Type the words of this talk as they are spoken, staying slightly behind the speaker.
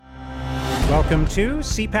Welcome to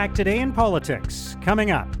CPAC Today in Politics.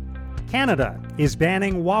 Coming up, Canada is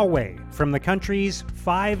banning Huawei from the country's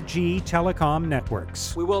 5G telecom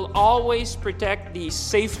networks. We will always protect the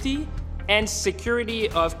safety and security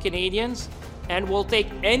of Canadians and will take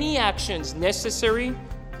any actions necessary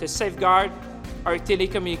to safeguard our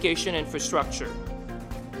telecommunication infrastructure.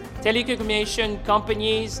 Telecommunication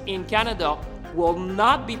companies in Canada will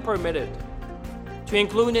not be permitted to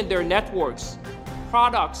include in their networks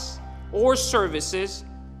products or services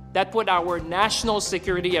that put our national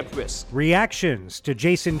security at risk. Reactions to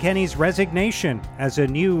Jason Kenney's resignation as a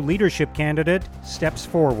new leadership candidate steps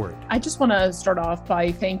forward. I just want to start off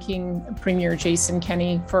by thanking Premier Jason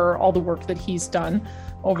Kenney for all the work that he's done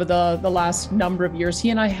over the last number of years.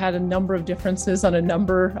 He and I had a number of differences on a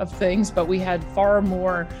number of things, but we had far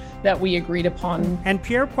more that we agreed upon. And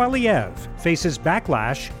Pierre Poilievre faces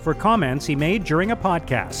backlash for comments he made during a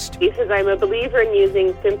podcast. He says, I'm a believer in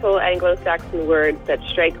using simple Anglo-Saxon words that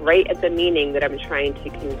strike right at the meaning that I'm trying to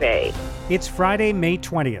convey. It's Friday, May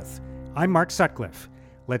 20th. I'm Mark Sutcliffe.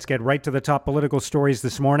 Let's get right to the top political stories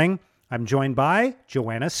this morning. I'm joined by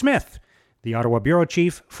Joanna Smith, the Ottawa bureau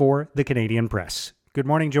chief for the Canadian Press. Good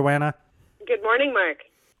morning, Joanna. Good morning, Mark.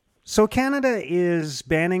 So Canada is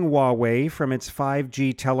banning Huawei from its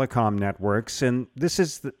 5G telecom networks, and this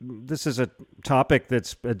is a topic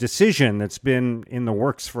that's a decision that's been in the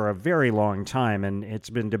works for a very long time, and it's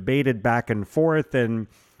been debated back and forth, and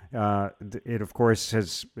it of course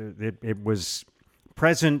it was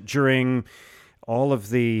present during all of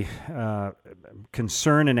the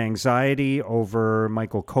concern and anxiety over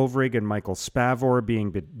Michael Kovrig and Michael Spavor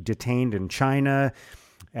being detained in China.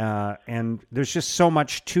 And there's just so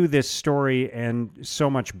much to this story and so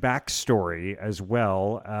much backstory as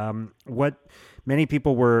well. What many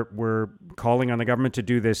people were calling on the government to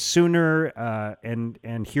do this sooner,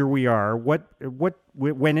 and here we are. What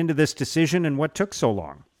went into this decision and what took so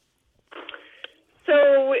long?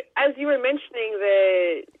 So, as you were mentioning,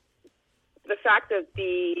 the fact that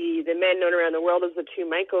the men known around the world as the two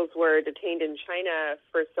Michaels were detained in China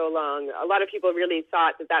for so long, a lot of people really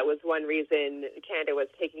thought that was one reason Canada was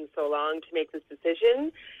taking so long to make this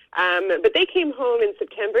decision. But they came home in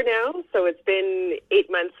September now, so it's been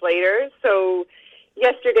 8 months later. So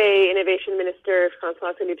yesterday, Innovation Minister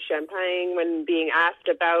François-Philippe Champagne, when being asked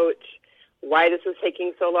about why this was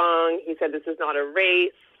taking so long, he said this is not a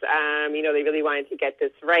race. They really wanted to get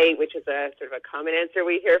this right, which is a sort of a common answer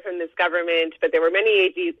we hear from this government. But there were many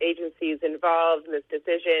agencies involved in this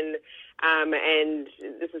decision, and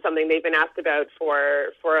this is something they've been asked about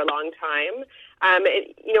for a long time.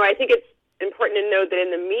 I think it's important to note that in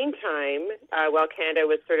the meantime, while Canada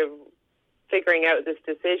was sort of figuring out this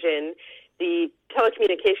decision, the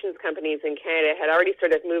telecommunications companies in Canada had already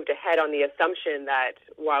sort of moved ahead on the assumption that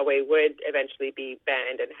Huawei would eventually be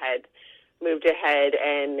banned and had moved ahead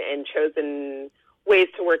and chosen ways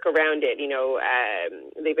to work around it.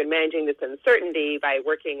 They've been managing this uncertainty by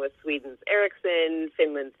working with Sweden's Ericsson,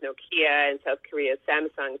 Finland's Nokia, and South Korea's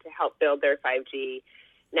Samsung to help build their 5G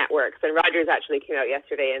networks. And Rogers actually came out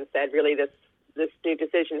yesterday and said, really, this new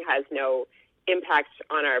decision has no impact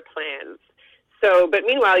on our plans. So, but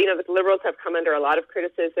meanwhile, the Liberals have come under a lot of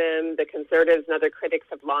criticism. The Conservatives and other critics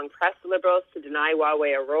have long pressed the Liberals to deny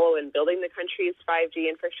Huawei a role in building the country's 5G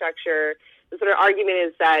infrastructure. The sort of argument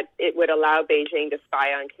is that it would allow Beijing to spy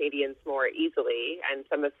on Canadians more easily. And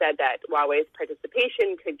some have said that Huawei's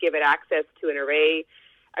participation could give it access to an array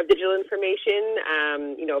of digital information,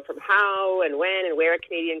 from how and when and where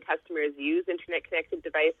Canadian customers use internet-connected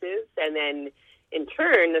devices. And then in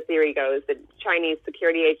turn, the theory goes that Chinese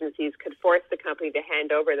security agencies could force the company to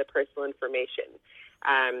hand over the personal information.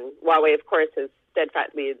 Huawei, of course, has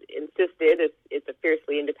steadfastly insisted it's a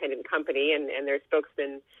fiercely independent company, and their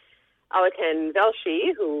spokesman, Alkan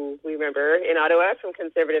Velshi, who we remember in Ottawa from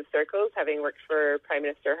conservative circles, having worked for Prime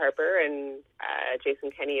Minister Harper and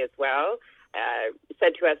Jason Kenney as well,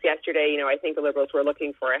 said to us yesterday, I think the Liberals were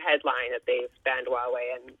looking for a headline that they've banned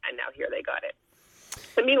Huawei, and now here they got it.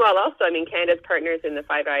 But meanwhile, also, Canada's partners in the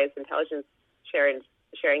Five Eyes intelligence sharing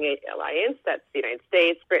alliance, that's the United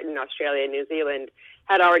States, Britain, Australia, and New Zealand,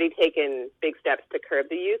 had already taken big steps to curb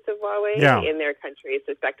the use of Huawei in their country's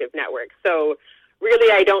respective networks. So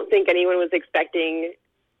really, I don't think anyone was expecting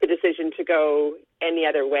the decision to go any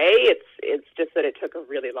other way. It's just that it took a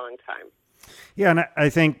really long time. Yeah, and I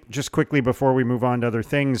think just quickly before we move on to other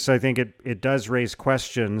things, I think it does raise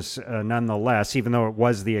questions nonetheless, even though it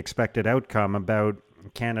was the expected outcome about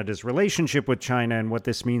Canada's relationship with China and what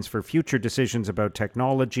this means for future decisions about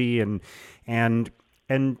technology. And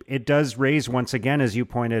it does raise, once again, as you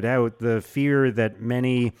pointed out, the fear that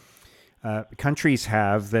many countries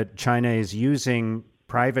have that China is using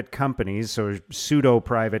private companies, so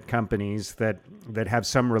pseudo-private companies that have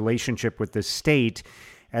some relationship with the state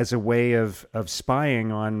as a way of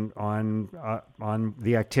spying on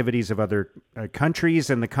the activities of other countries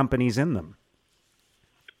and the companies in them.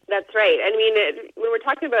 That's right. I mean, when we're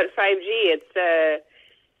talking about 5G, it's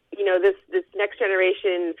this next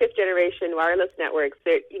generation, fifth generation wireless networks.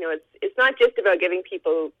 It's not just about giving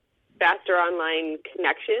people faster online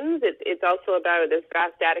connections. It's also about this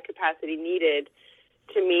vast data capacity needed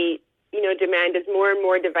to meet demand as more and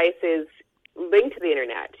more devices linked to the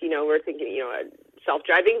internet. We're thinking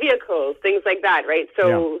self-driving vehicles, things like that, right?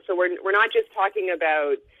 So we're not just talking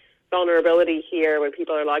about vulnerability here when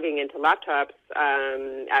people are logging into laptops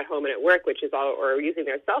at home and at work, or using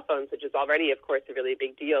their cell phones, which is already, of course, a really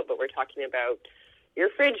big deal. But we're talking about your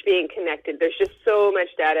fridge being connected. There's just so much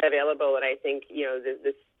data available, and I think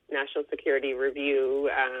this national security review,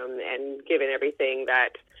 and given everything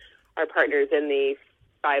that our partners in the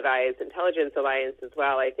Five Eyes Intelligence Alliance as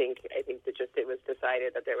well, I think that it was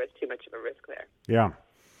decided that there was too much of a risk there. Yeah.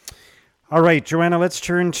 All right, Joanna, let's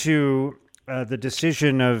turn to the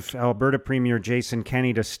decision of Alberta Premier Jason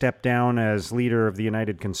Kenney to step down as leader of the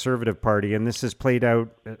United Conservative Party. And this has played out,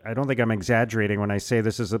 I don't think I'm exaggerating when I say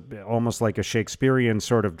this is almost like a Shakespearean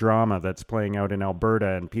sort of drama that's playing out in Alberta,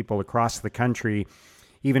 and people across the country,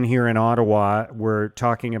 even here in Ottawa, we're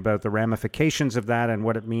talking about the ramifications of that and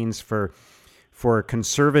what it means for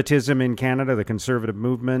conservatism in Canada, the conservative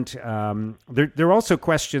movement. There are also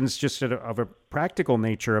questions just of a practical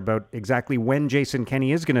nature about exactly when Jason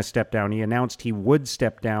Kenney is going to step down. He announced he would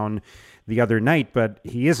step down the other night, but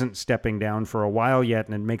he isn't stepping down for a while yet,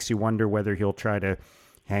 and it makes you wonder whether he'll try to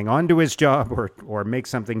hang on to his job or make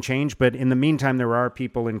something change. But in the meantime, there are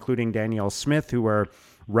people, including Danielle Smith, who are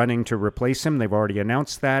running to replace him. They've already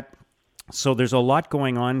announced that. So there's a lot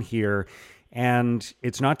going on here. And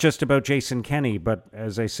it's not just about Jason Kenney, but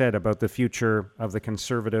as I said, about the future of the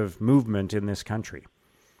conservative movement in this country.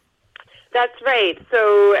 That's right.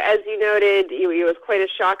 So as you noted, it was quite a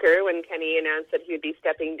shocker when Kenney announced that he would be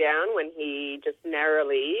stepping down, when he just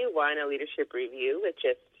narrowly won a leadership review with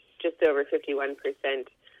just over 51%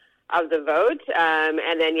 of the vote.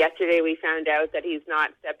 And then yesterday we found out that he's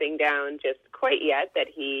not stepping down just quite yet, that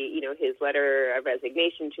his letter of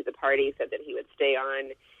resignation to the party said that he would stay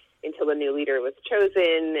on until a new leader was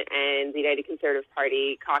chosen, and the United Conservative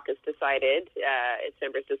Party caucus its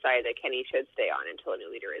members decided that Kenney should stay on until a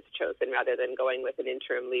new leader is chosen rather than going with an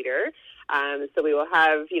interim leader. So we will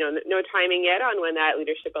have, no timing yet on when that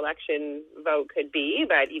leadership election vote could be,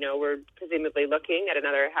 but, we're presumably looking at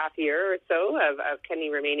another half year or so of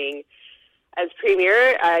Kenney remaining as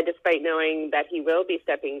premier, despite knowing that he will be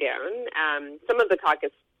stepping down. Some of the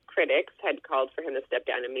caucus critics had called for him to step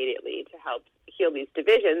down immediately to help heal these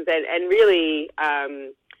divisions, and really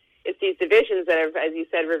it's these divisions that have, as you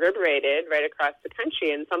said, reverberated right across the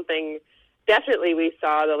country, and something definitely we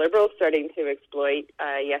saw the Liberals starting to exploit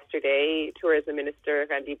yesterday. Tourism Minister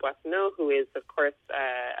Randy Boissonnault, who is of course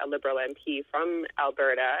a Liberal MP from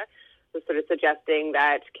Alberta, was sort of suggesting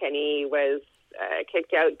that Kenney was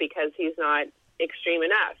kicked out because he's not extreme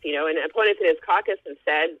enough, and opponents in his caucus have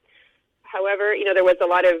said. However, there was a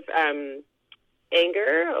lot of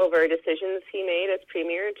anger over decisions he made as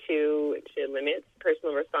premier to limit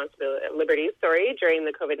personal liberties during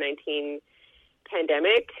the COVID-19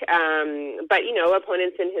 pandemic. But,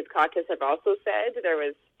 opponents in his caucus have also said there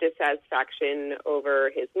was dissatisfaction over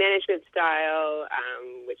his management style,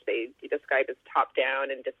 which they described as top-down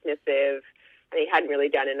and dismissive. And he hadn't really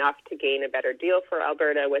done enough to gain a better deal for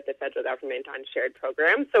Alberta with the federal government on shared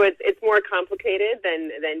programs. So it's more complicated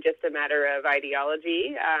than just a matter of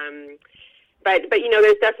ideology. But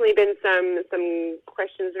there's definitely been some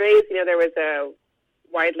questions raised. There was a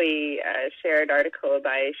widely shared article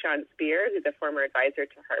by Sean Speer, who's a former advisor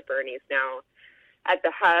to Harper, and he's now at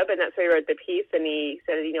the Hub, and that's where he wrote the piece, and he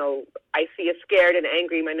said, I see a scared and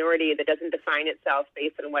angry minority that doesn't define itself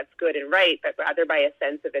based on what's good and right, but rather by a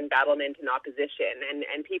sense of embattlement and opposition.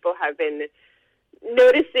 And people have been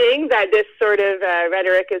noticing that this sort of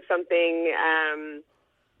rhetoric is something,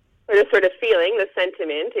 or this sort of feeling, the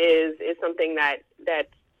sentiment is something that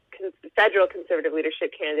federal conservative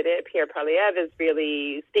leadership candidate Pierre Poilievre is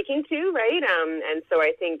really speaking to, right? And so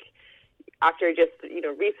I think after just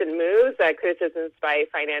recent moves, criticisms by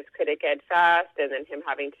finance critic Ed Fast, and then him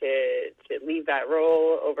having to leave that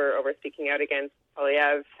role over speaking out against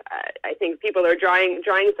Poilievre, I think people are drawing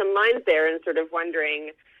some lines there and sort of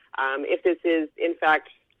wondering if this is in fact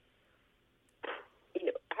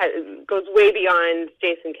goes way beyond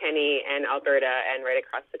Jason Kenney and Alberta and right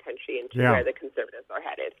across the country into where the Conservatives are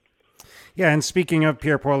headed. Yeah, and speaking of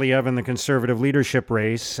Pierre Poilievre and the Conservative leadership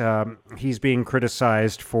race, he's being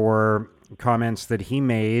criticized for comments that he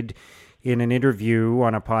made in an interview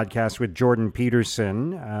on a podcast with Jordan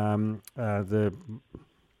Peterson, the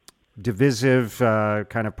divisive,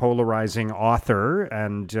 kind of polarizing author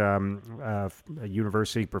and a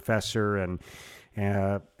university professor and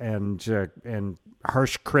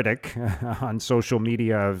harsh critic on social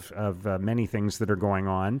media of many things that are going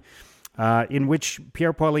on. In which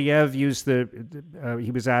Pierre Poilievre used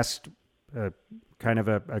he was asked kind of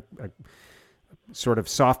a sort of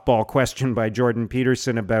softball question by Jordan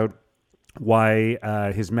Peterson about why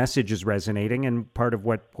his message is resonating. And part of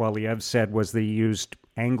what Poilievre said was that he used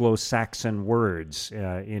Anglo-Saxon words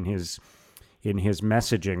in his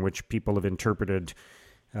messaging, which people have interpreted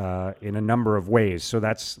in a number of ways. So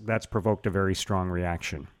that's provoked a very strong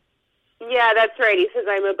reaction. Yeah, that's right. He says,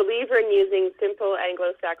 I'm a believer in using simple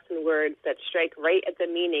Anglo-Saxon words that strike right at the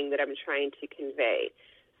meaning that I'm trying to convey.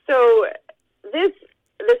 So this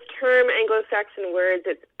term Anglo-Saxon words,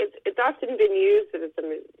 it's often been used, as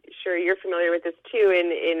I'm sure you're familiar with this too,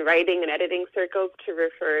 in writing and editing circles to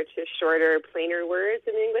refer to shorter, plainer words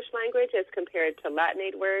in the English language as compared to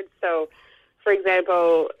Latinate words. So, for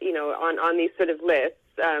example, on these sort of lists,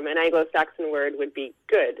 an Anglo-Saxon word would be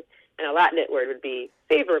good, and a Latinate word would be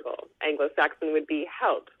favorable. Anglo-Saxon would be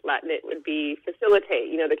help. Latinate would be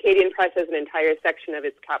facilitate. The Canadian Press has an entire section of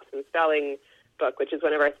its Caps and Spelling book, which is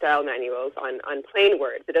one of our style manuals, on plain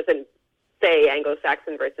words. It doesn't say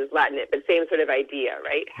Anglo-Saxon versus Latinate, but same sort of idea,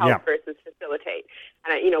 right? Help versus facilitate.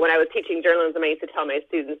 And when I was teaching journalism, I used to tell my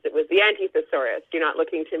students it was the antithesaurus. You're not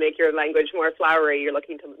looking to make your language more flowery. You're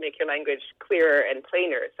looking to make your language clearer and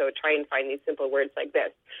plainer. So try and find these simple words like this.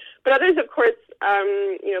 But others, of course,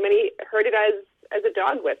 many heard it as a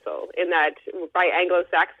dog whistle, in that by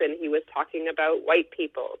Anglo-Saxon, he was talking about white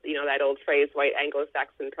people, that old phrase, white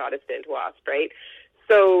Anglo-Saxon Protestant wasp, right?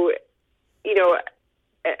 So,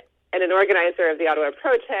 and an organizer of the Ottawa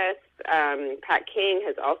protests, Pat King,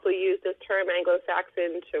 has also used this term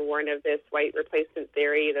Anglo-Saxon to warn of this white replacement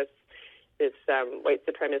theory, this white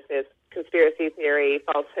supremacist conspiracy theory,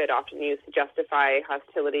 falsehood often used to justify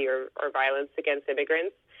hostility or violence against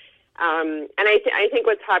immigrants. And I think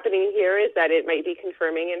what's happening here is that it might be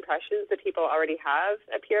confirming impressions that people already have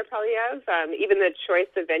of Pierre Poilievre. Even the choice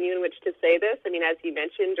of venue in which to say this, as you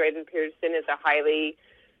mentioned, Jordan Peterson is a highly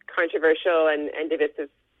controversial and divisive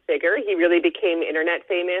figure. He really became internet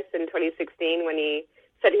famous in 2016 when he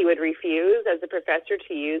said he would refuse as a professor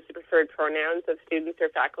to use the preferred pronouns of students or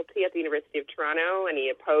faculty at the University of Toronto, and he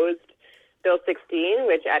opposed Bill 16,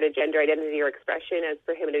 which added gender identity or expression as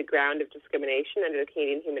prohibited ground of discrimination under the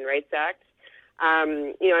Canadian Human Rights Act.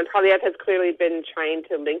 And Poilievre has clearly been trying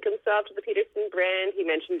to link himself to the Peterson brand. He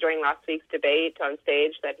mentioned during last week's debate on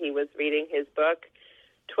stage that he was reading his book,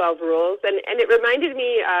 12 Rules. And it reminded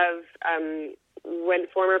me of when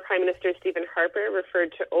former Prime Minister Stephen Harper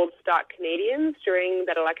referred to old stock Canadians during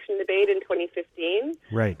that election debate in 2015.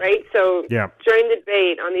 Right? So during the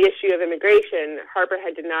debate on the issue of immigration, Harper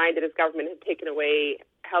had denied that his government had taken away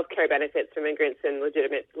health care benefits from immigrants and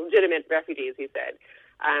legitimate refugees, he said,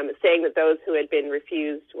 saying that those who had been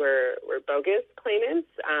refused were bogus claimants.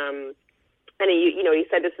 And he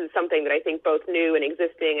said this is something that I think both new and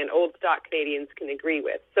existing and old stock Canadians can agree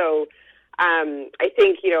with. So I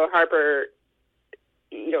think, Harper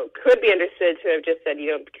could be understood to have just said,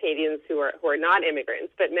 Canadians who are not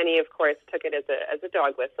immigrants, but many, of course, took it as a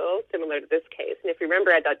dog whistle, similar to this case. And if you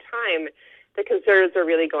remember, at that time, the Conservatives were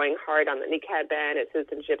really going hard on the niqab ban and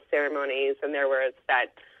citizenship ceremonies, and there was that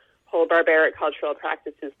whole barbaric cultural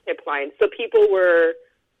practices tip line. So people were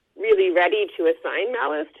really ready to assign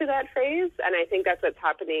malice to that phrase, and I think that's what's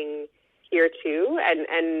happening here too, and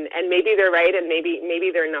maybe they're right and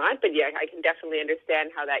maybe they're not, but yeah, I can definitely understand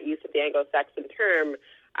how that use of the Anglo-Saxon term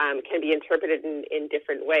can be interpreted in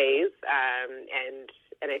different ways,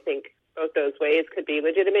 and I think both those ways could be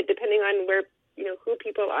legitimate depending on where who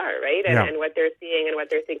people are, right, and what they're seeing and what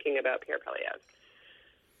they're thinking about Pierre Poilievre.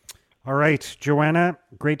 All right, Joanna,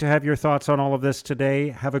 great to have your thoughts on all of this today.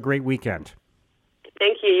 Have a great weekend.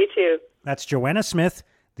 Thank you. You too. That's Joanna Smith,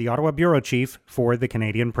 the Ottawa Bureau Chief for the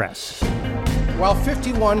Canadian Press. While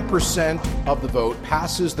 51% of the vote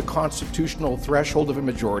passes the constitutional threshold of a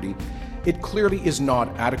majority, it clearly is not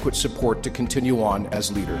adequate support to continue on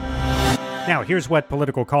as leader. Now, here's what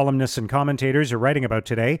political columnists and commentators are writing about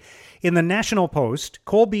today. In the National Post,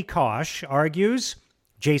 Colby Kosh argues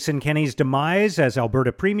Jason Kenney's demise as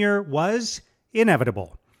Alberta Premier was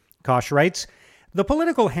inevitable. Kosh writes, "The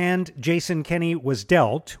political hand Jason Kenney was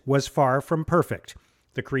dealt was far from perfect.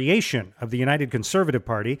 The creation of the United Conservative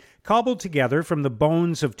Party, cobbled together from the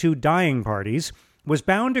bones of two dying parties, was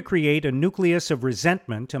bound to create a nucleus of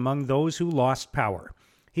resentment among those who lost power.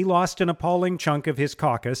 He lost an appalling chunk of his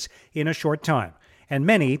caucus in a short time, and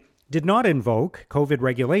many did not invoke COVID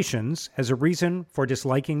regulations as a reason for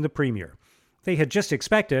disliking the premier. They had just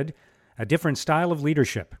expected a different style of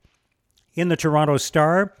leadership. In the Toronto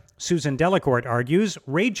Star, Susan Delacourt argues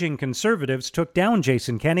raging conservatives took down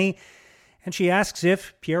Jason Kenney, and she asks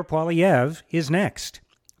if Pierre Poilievre is next.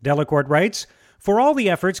 Delacourt writes, "For all the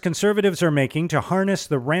efforts conservatives are making to harness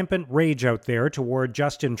the rampant rage out there toward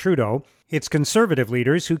Justin Trudeau, it's conservative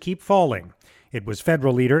leaders who keep falling. It was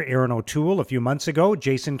federal leader Erin O'Toole a few months ago,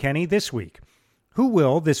 Jason Kenney this week. Who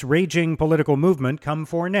will this raging political movement come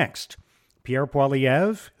for next? Pierre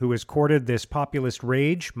Poilievre, who has courted this populist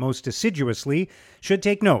rage most assiduously, should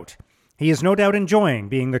take note. He is no doubt enjoying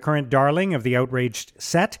being the current darling of the outraged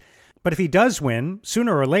set, but if he does win,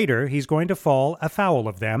 sooner or later he's going to fall afoul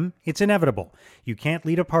of them. It's inevitable. You can't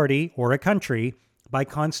lead a party or a country by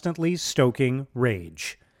constantly stoking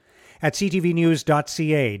rage." At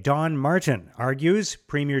ctvnews.ca, Don Martin argues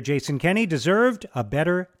Premier Jason Kenney deserved a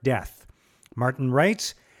better death. Martin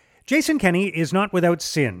writes, "Jason Kenney is not without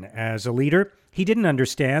sin as a leader. He didn't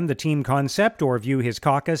understand the team concept or view his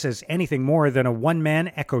caucus as anything more than a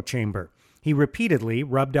one-man echo chamber. He repeatedly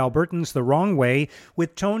rubbed Albertans the wrong way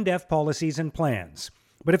with tone-deaf policies and plans.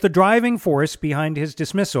 But if the driving force behind his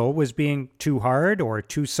dismissal was being too hard or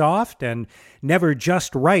too soft and never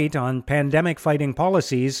just right on pandemic-fighting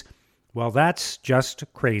policies, well, that's just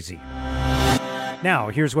crazy." Now,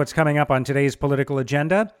 here's what's coming up on today's political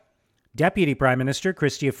agenda. Deputy Prime Minister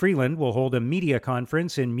Chrystia Freeland will hold a media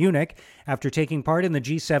conference in Munich after taking part in the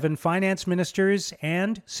G7 finance ministers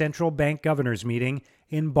and central bank governors meeting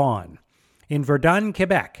in Bonn. In Verdun,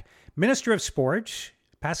 Quebec, Minister of Sport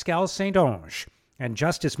Pascal Saint-Onge and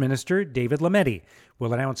Justice Minister David Lametti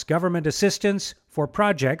will announce government assistance for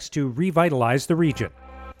projects to revitalize the region.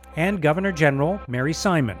 And Governor General Mary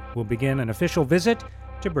Simon will begin an official visit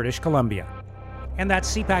to British Columbia. And that's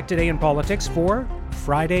CPAC Today in Politics for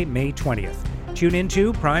Friday, May 20th. Tune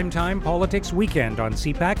into Primetime Politics Weekend on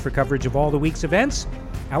CPAC for coverage of all the week's events.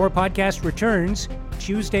 Our podcast returns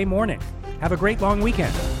Tuesday morning. Have a great long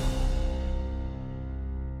weekend.